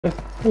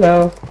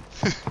Hello.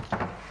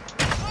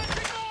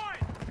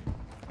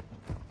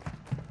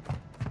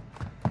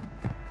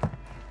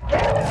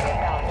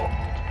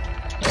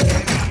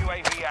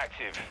 UAV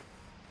active.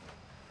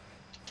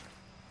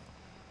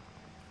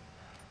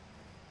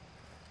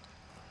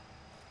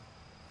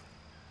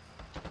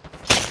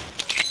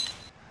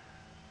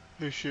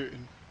 Who's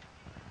shooting?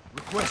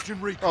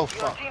 Requesting recon. Oh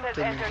fuck,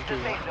 didn't mean to do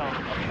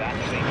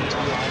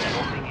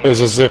that. There's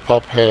a zip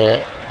up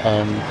here.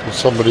 Can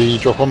somebody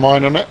drop a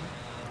mine on it?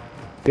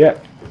 Yeah.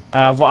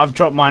 Well, I've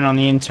dropped mine on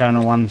the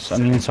internal ones,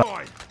 on the inside.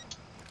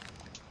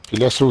 Okay,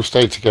 let's all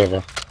stay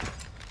together.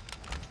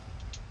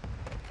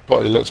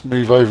 Cotty, let's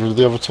move over to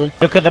the other two.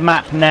 Look at the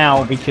map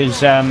now, because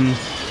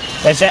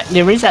there's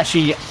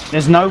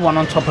no one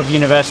on top of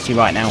university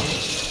right now.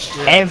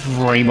 Yeah.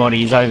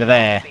 Everybody's over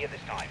there.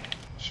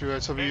 Should we go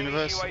to the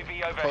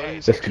university?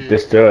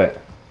 Let's do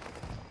it.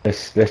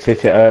 Let's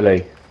hit it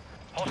early.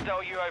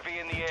 Hostile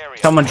UAV in the area.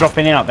 Someone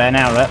dropping in up there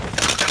now, look.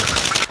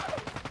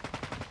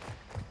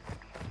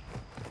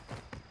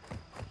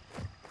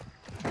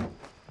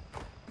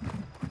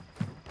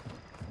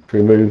 Should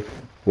we move?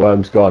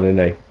 Worm's gone, isn't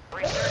he?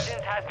 Resurgence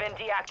has been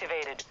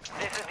deactivated.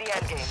 This is the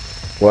end game.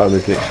 Worm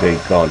is literally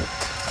gone.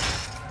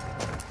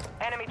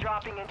 Enemy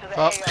dropping into the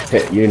Up. AO.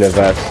 Hit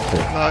university.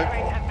 No.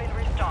 Crates have been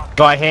restocked.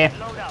 Guy here.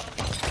 Load up.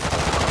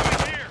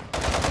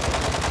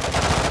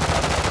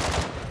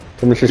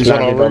 Someone's just He's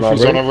on our landed on roof, our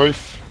he's on roof. our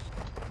roof.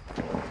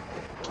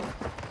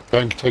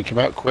 Going to take him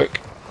out quick.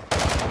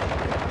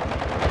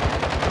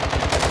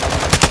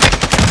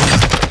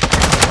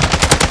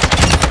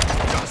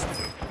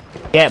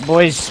 Yeah,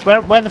 boys.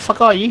 Where the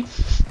fuck are you?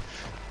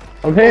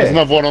 I'm There's here.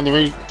 another one on the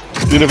roof,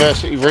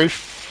 university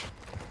roof.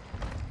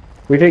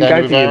 We didn't Down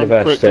go with to Aaron.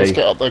 Quick, let's university.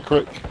 get up there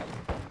quick.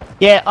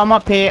 Yeah, I'm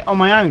up here on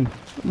my own.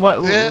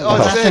 What Yeah,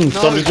 what I said happened? no.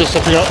 Somebody just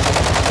zipping up.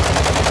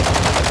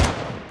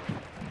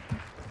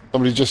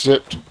 Somebody just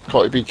zipped.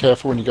 Cotty, be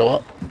careful when you go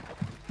up.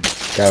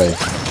 Going.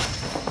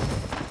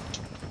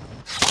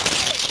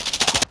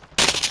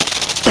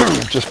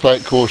 Just play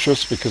it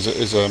cautious because it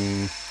is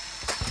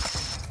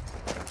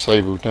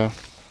disabled now.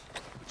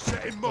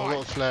 Setting I've mine.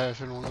 got a flare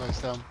if anyone goes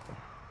down.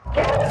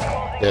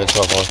 Yeah, it's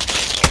up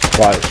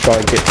high. Right, let's try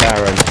and get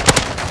Darren.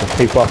 There's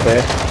people up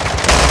here.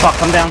 Fuck,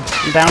 I'm down.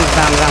 I'm down.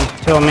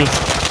 Two on me.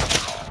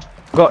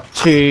 Got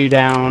two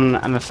down,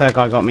 and the third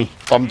guy got me.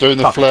 I'm doing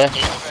the Fuck. flare.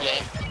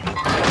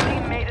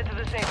 Team made it to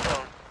the safe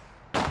zone.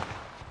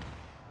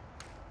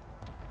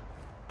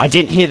 I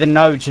didn't hear the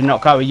no to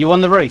not go. Are you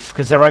on the roof?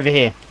 Because they're over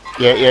here.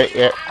 Yeah.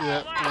 Yeah, on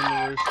the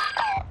roof.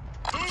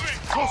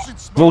 Tossing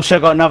We've smoke. also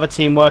got another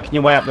team working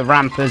your way up the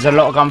ramp. There's a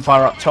lot of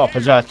gunfire up top.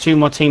 There's two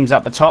more teams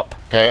up the top.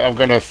 Okay, I'm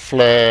gonna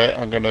flare.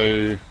 I'm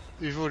gonna.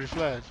 You've already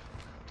flared.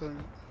 Don't...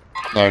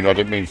 No, I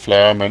didn't mean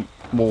flare. I meant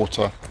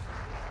mortar.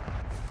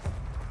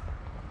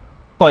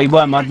 Cotty,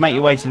 Worm, I'd make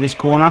your way to this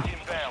corner.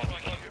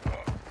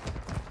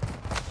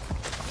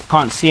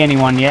 Can't see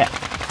anyone yet.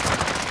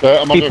 Yeah,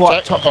 I'm under People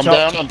up attack. top, I'm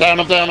top. down.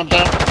 Help.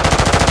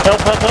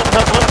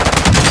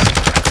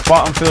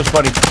 Right on Phil's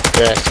body.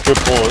 Yes, good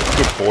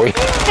boy.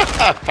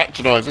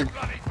 Patronising.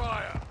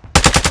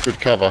 Good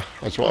cover.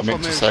 That's what I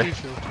meant to say.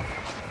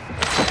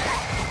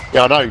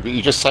 Yeah, I know, but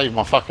you just saved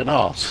my fucking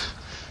ass.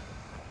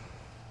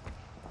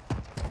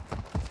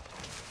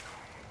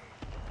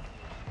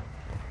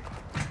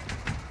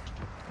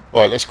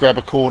 Right, let's grab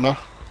a corner.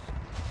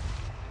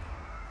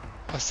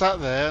 I sat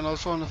there and I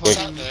was trying to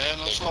fucking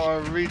fire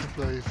a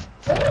replay.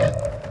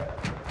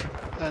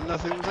 And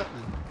nothing was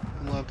happening.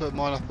 I'm gonna put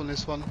mine up on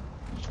this one.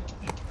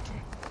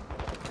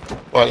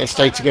 Right, let's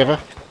stay together.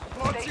 Stay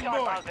Planting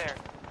sharp mine. out there.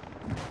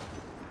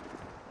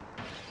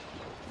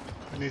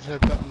 I need to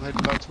head back. I'm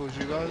heading back towards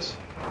you guys.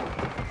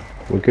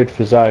 We're good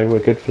for zone.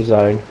 There's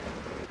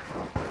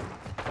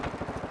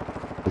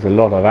a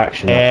lot of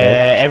action up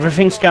there.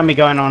 Everything's going to be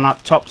going on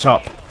up top.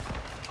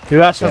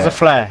 Who else has Yeah. a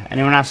flare?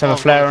 Anyone else have a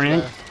flare or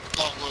anything?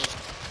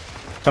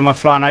 Someone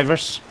flying over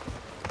us?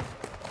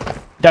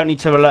 Don't need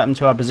to alert them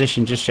to our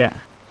position just yet.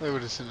 They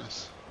would have seen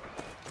us.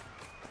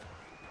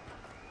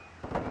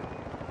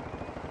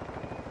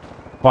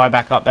 Fly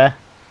back up there.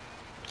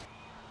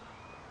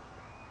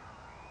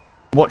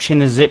 Watching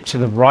the zip to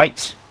the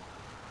right.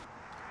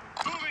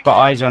 Got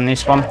eyes on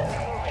this one.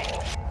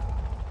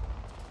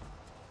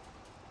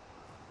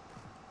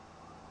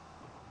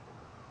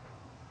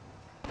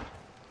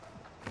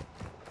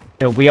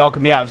 Yeah, we are going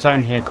to be out of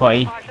zone here,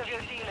 Cotty. Part of your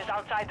team is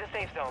outside the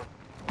safe zone.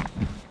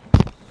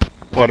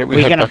 Why don't we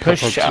We're head gonna back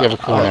push up onto the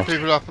other corner?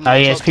 People up on Oh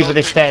the yes, top people side.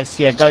 the stairs.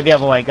 Yeah, go the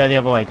other way. Go the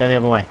other way.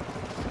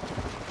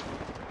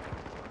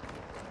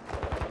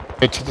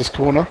 Head to this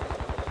corner.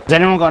 Has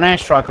anyone got an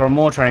airstrike or a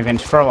mortar or anything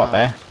to throw up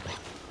there?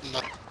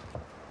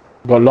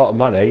 We've got a lot of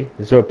money.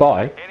 Is there a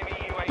buy? Enemy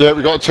UAV. Yeah,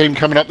 we got a team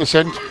coming up this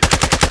end. Enemy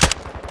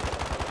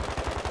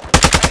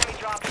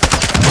dropping.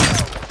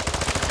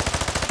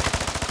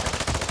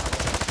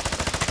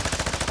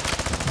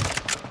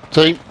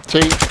 Team,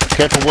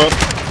 careful work.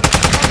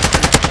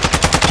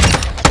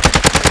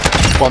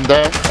 One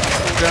down.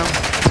 All down.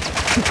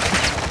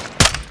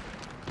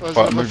 There's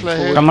Right, another moving flare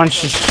forward. here.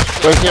 Someone's just...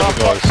 Where's the other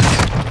guys?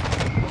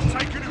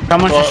 Taking a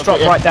Someone just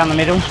dropped right down the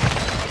middle.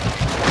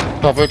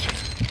 Covered.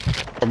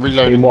 I'm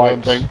reloading. Team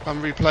wipes.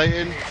 I'm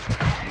replating.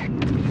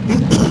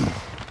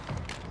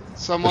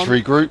 Someone.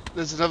 Let's regroup.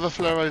 There's another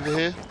flare over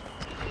here.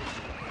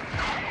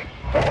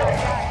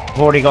 I've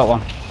already got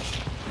one.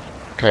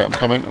 Okay, I'm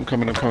coming.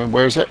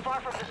 Where is it?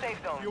 Far from the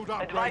safe zone. Fueled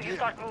up Advise right you here.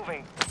 start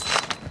moving.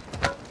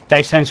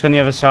 Dave Stone's on the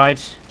other side.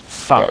 Right,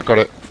 Fuck. got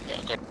it.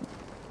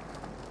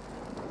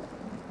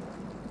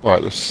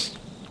 Right, let's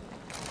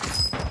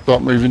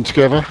start moving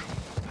together.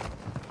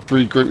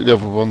 Regroup with the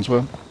other ones,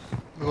 well.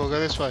 We've got to go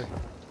this way.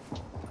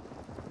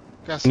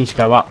 Gas We need to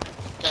go up.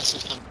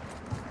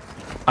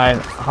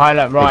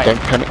 Highlight right. Don't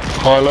panic.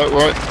 Highlight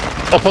right.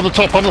 Up on the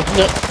top, on the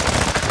top.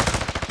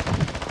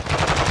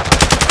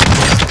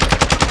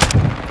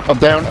 I'm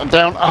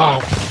down. Oh,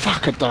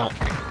 fuck a duck.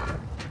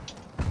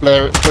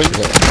 Flare it,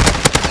 please.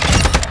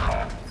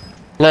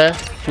 Flare.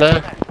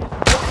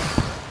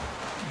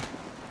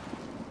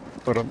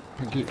 Hold on,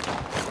 thank you.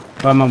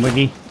 Come on,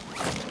 Wiggy.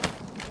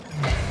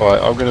 Right,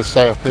 I'm going to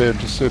stay up here and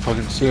just see if I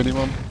can see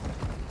anyone.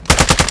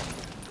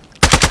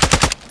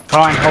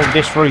 Try and hold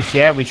this roof,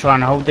 yeah? We try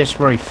and hold this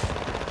roof.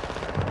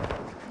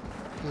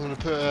 I'm going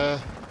to put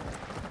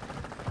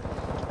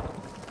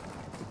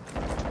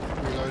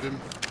reload him.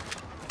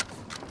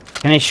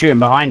 Can they shoot him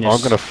behind us?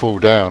 I'm going to fall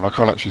down. I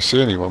can't actually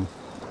see anyone.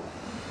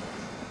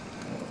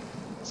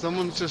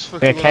 Someone's just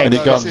fucking Okay. Any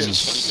like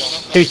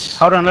guns?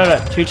 Hold on,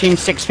 look. 2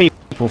 teams, 6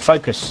 people.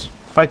 Focus.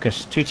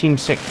 2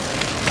 teams, 6.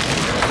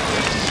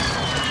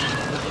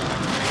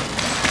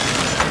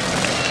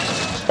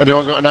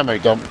 Anyone got an ammo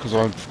dump? Because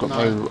I've got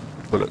no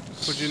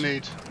bullets. What do you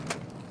need?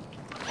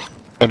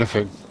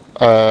 Anything.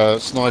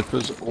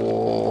 Snipers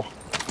or...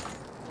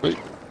 Wait.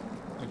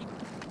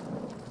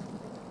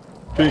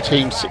 2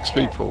 teams, 6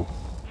 people.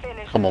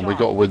 Finish Come on, we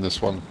got to win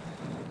this one.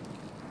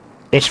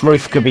 This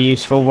roof could be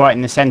useful right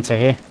in the centre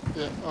here.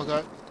 Yeah,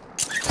 okay.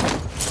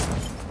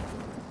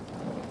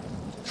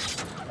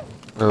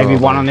 Maybe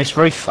one on this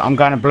roof. I'm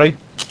going to blue.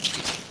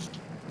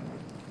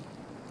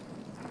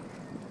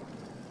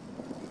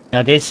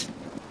 That is.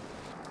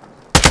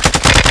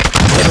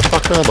 Where the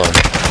fuck are they?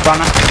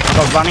 Runner.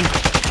 Got running.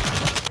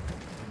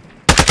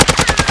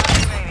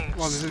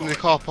 One is in the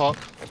car park.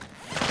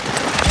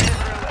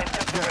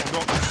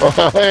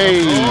 Oh,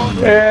 hey!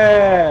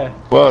 Yeah.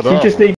 Well done. You just need